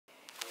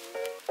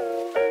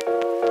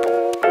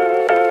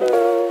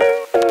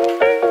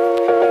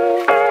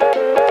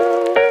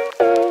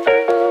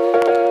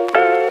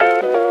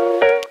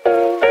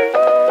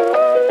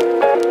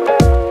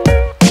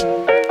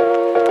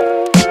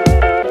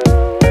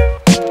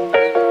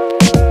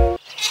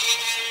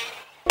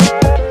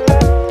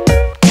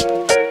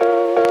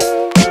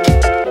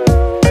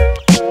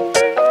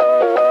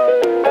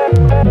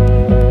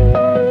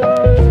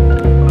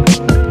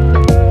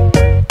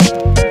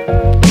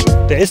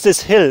is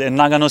this hill in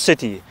Nagano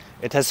City.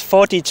 It has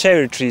 40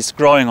 cherry trees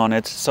growing on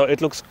it, so it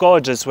looks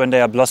gorgeous when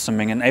they are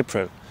blossoming in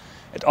April.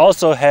 It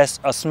also has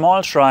a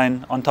small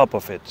shrine on top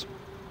of it.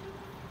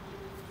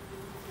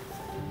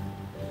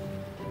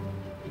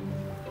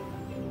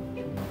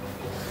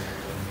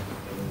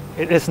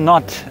 It is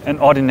not an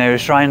ordinary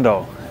shrine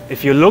though.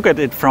 If you look at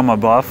it from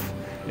above,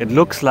 it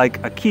looks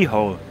like a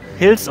keyhole.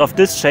 Hills of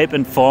this shape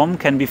and form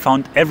can be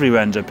found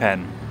everywhere in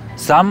Japan.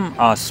 Some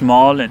are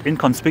small and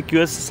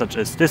inconspicuous, such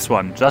as this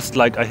one, just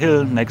like a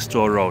hill next to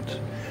a road.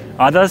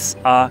 Others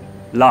are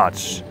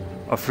large,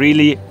 of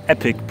really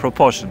epic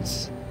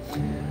proportions.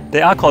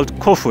 They are called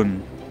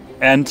Kofun,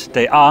 and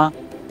they are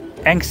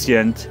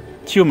ancient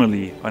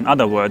tumuli, or in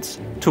other words,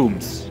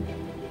 tombs.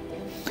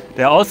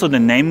 They are also the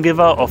name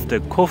giver of the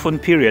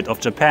Kofun period of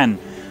Japan,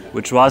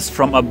 which was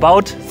from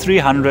about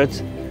 300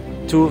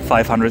 to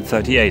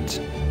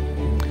 538.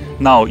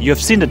 Now, you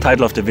have seen the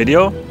title of the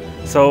video,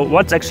 so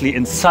what's actually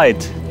inside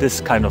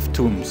this kind of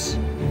tombs?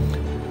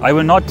 I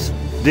will not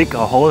dig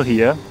a hole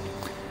here,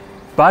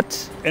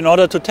 but in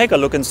order to take a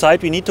look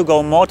inside, we need to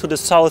go more to the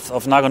south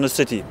of Nagano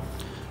City.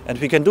 And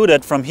we can do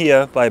that from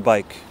here by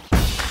bike.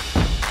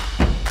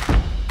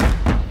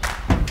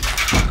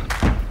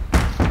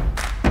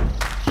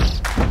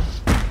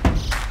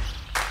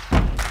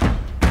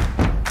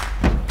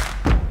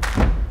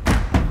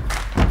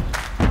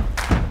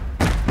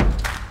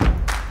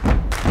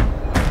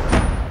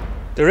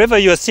 The river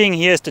you are seeing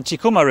here is the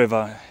Chikuma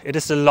River. It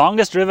is the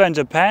longest river in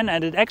Japan,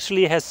 and it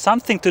actually has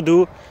something to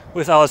do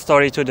with our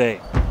story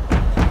today.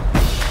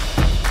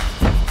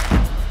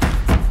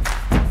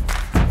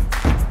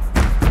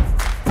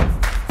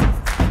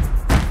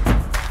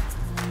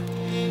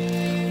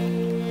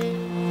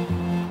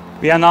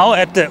 We are now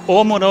at the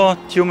Omuro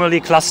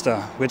Tumuli cluster,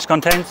 which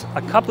contains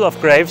a couple of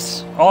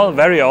graves, all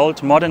very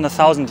old, more than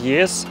 1,000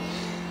 years.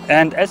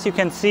 And as you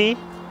can see,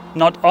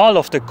 not all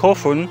of the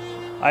Kofun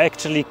are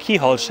actually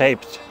keyhole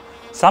shaped.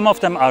 Some of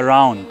them are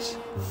round.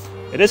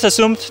 It is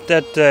assumed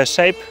that the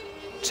shape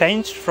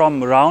changed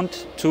from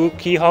round to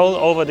keyhole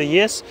over the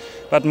years,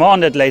 but more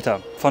on that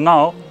later. For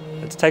now,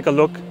 let's take a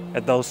look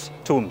at those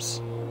tombs.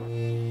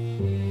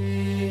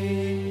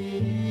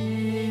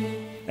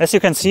 As you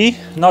can see,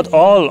 not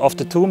all of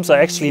the tombs are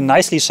actually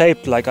nicely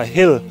shaped like a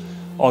hill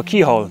or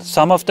keyhole.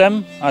 Some of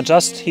them are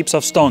just heaps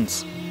of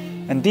stones.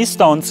 And these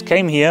stones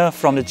came here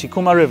from the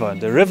Chikuma River,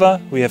 the river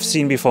we have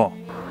seen before.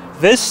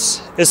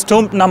 This is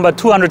tomb number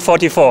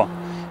 244.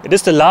 It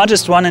is the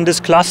largest one in this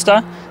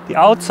cluster. The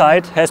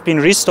outside has been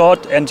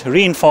restored and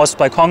reinforced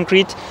by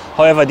concrete.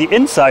 However, the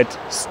inside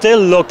still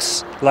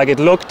looks like it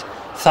looked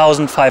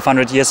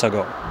 1,500 years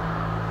ago.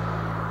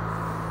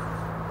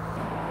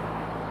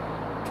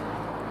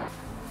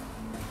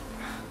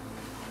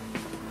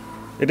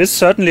 It is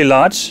certainly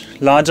large,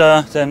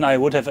 larger than I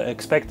would have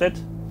expected.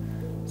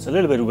 It's a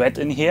little bit wet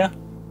in here.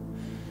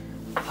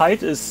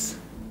 Height is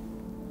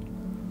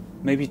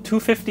maybe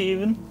 250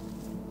 even,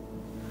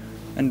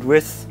 and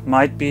width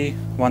might be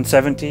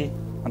 170,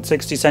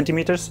 160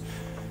 centimeters.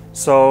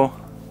 So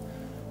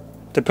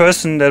the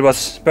person that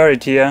was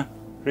buried here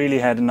really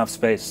had enough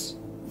space.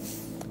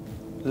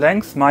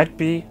 Length might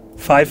be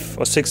 5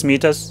 or 6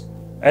 meters.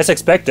 As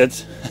expected,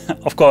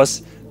 of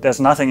course, there's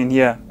nothing in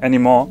here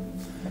anymore,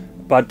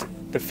 but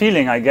the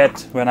feeling I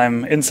get when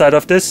I'm inside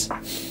of this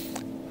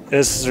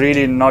is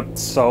really not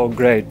so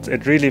great.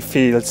 It really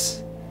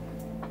feels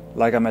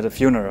like I'm at a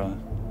funeral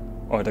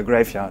or the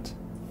graveyard,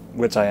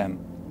 which I am.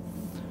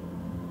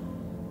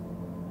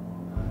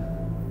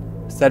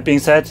 That being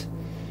said,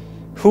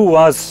 who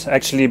was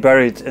actually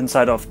buried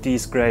inside of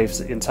these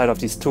graves, inside of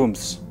these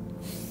tombs?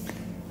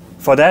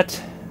 For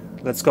that,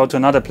 let's go to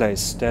another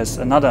place. There's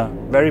another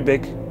very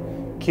big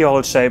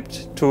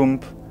keyhole-shaped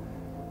tomb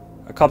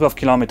a couple of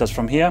kilometers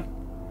from here.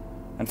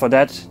 And for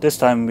that, this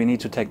time we need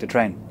to take the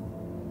train.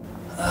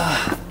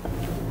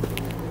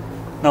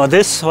 Now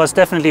this was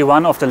definitely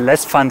one of the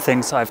less fun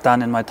things I've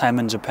done in my time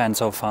in Japan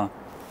so far.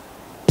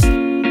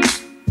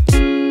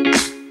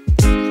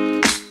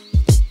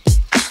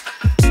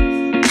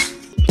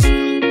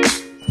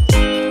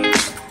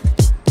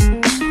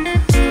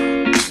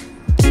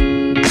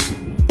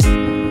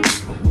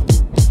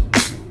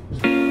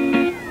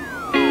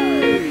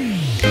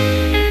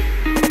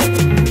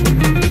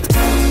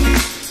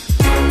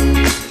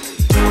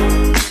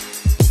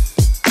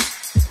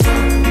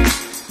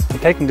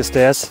 Taking the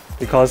stairs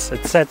because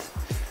it said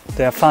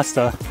they are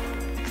faster,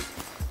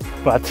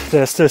 but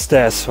there are still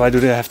stairs. Why do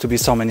there have to be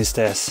so many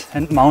stairs?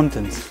 And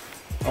mountains.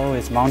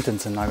 Always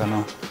mountains in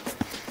Nagano.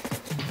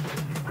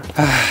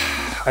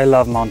 I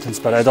love mountains,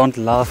 but I don't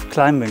love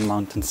climbing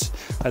mountains.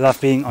 I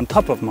love being on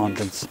top of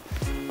mountains,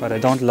 but I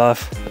don't love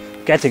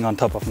getting on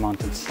top of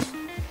mountains.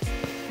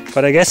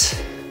 But I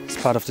guess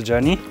it's part of the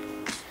journey,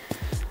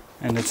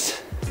 and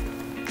it's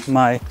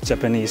my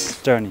Japanese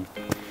journey.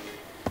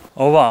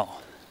 Oh wow!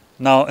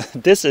 Now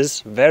this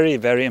is very,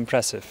 very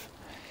impressive.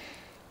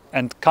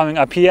 And coming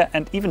up here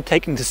and even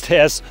taking the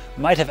stairs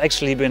might have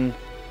actually been,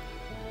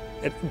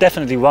 it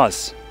definitely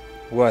was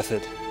worth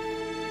it.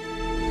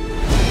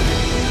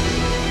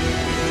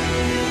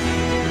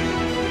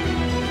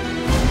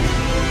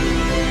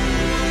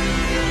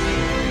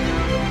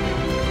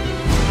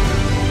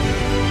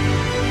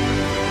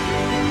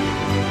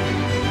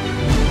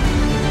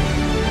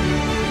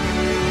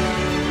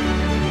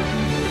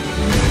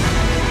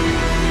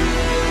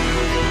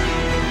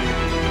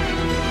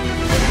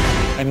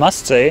 I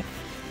must say,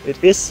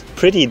 it is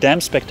pretty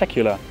damn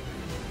spectacular.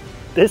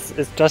 This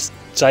is just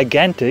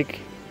gigantic,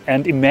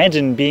 and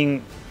imagine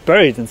being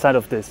buried inside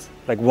of this,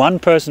 like one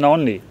person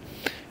only.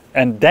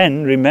 And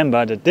then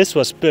remember that this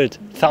was built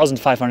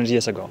 1,500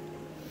 years ago.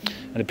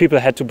 And the people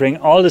had to bring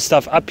all the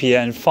stuff up here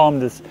and form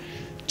this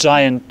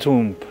giant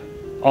tomb,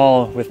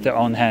 all with their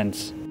own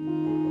hands.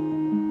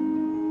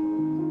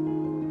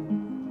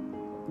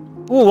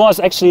 Who was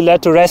actually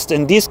laid to rest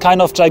in these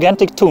kind of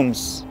gigantic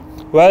tombs?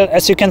 Well,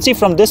 as you can see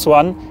from this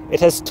one,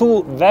 it has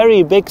two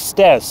very big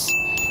stairs.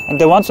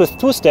 And the ones with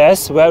two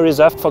stairs were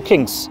reserved for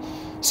kings.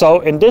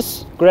 So in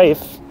this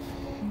grave,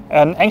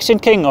 an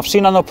ancient king of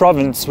Shinano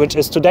province, which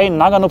is today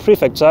Nagano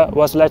prefecture,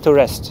 was laid to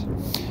rest.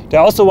 There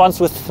are also ones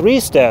with three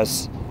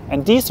stairs,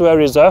 and these were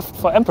reserved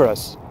for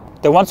emperors.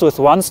 The ones with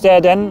one stair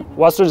then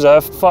was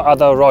reserved for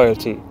other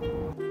royalty.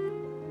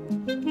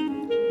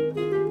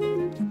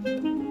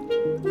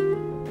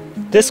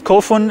 This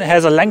Kofun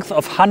has a length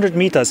of 100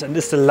 meters and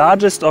is the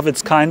largest of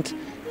its kind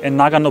in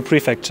Nagano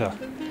prefecture.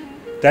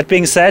 That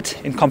being said,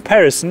 in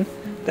comparison,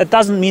 that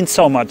doesn't mean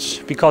so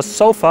much, because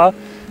so far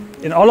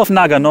in all of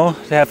Nagano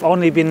there have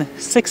only been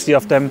 60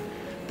 of them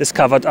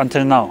discovered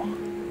until now.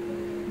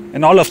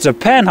 In all of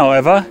Japan,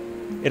 however,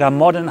 it are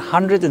more than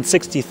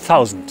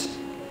 160,000.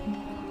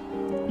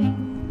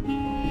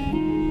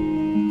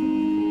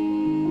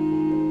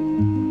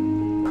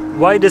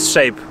 Why this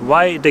shape?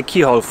 Why the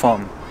keyhole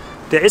form?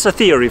 There is a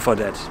theory for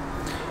that.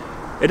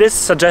 It is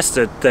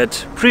suggested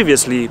that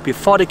previously,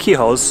 before the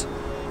keyholes,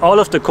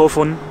 all of the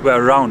Kofun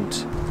were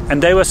round,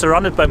 and they were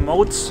surrounded by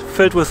moats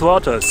filled with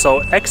water,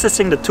 so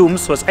accessing the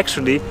tombs was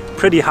actually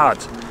pretty hard.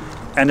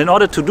 And in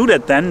order to do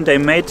that then, they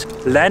made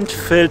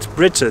land-filled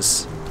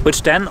bridges,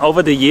 which then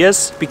over the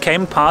years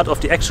became part of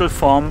the actual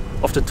form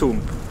of the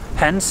tomb.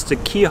 Hence the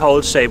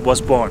keyhole shape was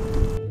born.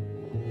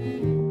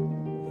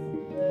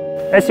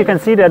 As you can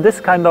see, there are this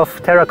kind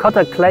of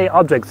terracotta clay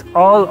objects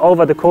all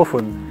over the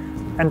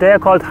Kofun. And they are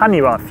called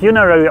haniwa,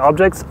 funerary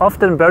objects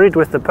often buried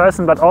with the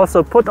person but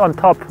also put on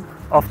top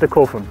of the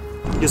Kofun.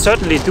 You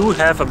certainly do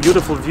have a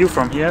beautiful view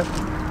from here,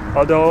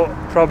 although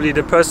probably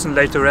the person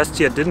laid to rest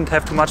here didn't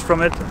have too much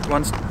from it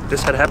once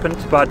this had happened.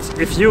 But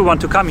if you want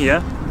to come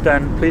here,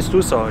 then please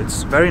do so.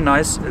 It's very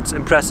nice, it's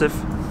impressive.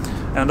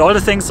 And all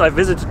the things I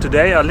visited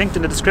today are linked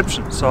in the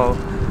description. So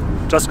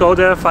just go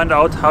there, find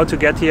out how to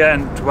get here,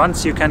 and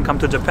once you can come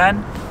to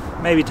Japan,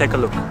 maybe take a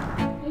look.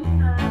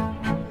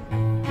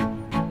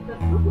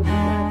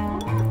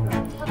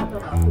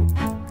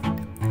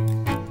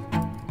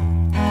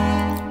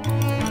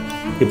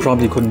 You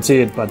probably couldn't see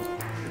it, but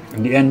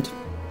in the end,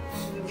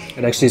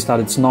 it actually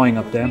started snowing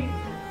up there.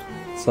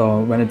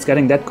 So when it's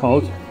getting that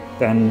cold,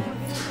 then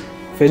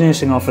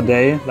finishing off a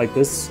day like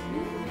this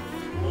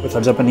with a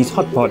Japanese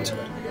hot pot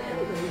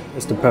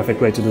is the perfect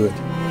way to do it.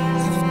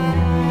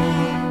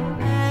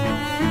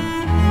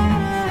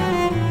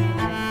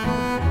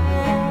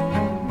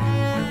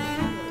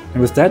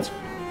 And with that,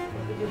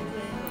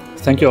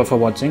 thank you all for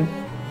watching.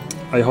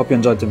 I hope you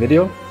enjoyed the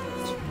video.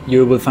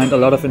 You will find a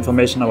lot of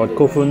information about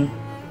Kofun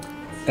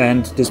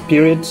and this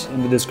period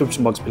in the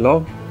description box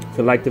below. If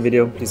you liked the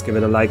video, please give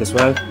it a like as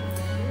well.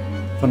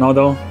 For now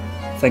though,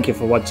 thank you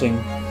for watching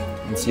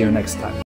and see you next time.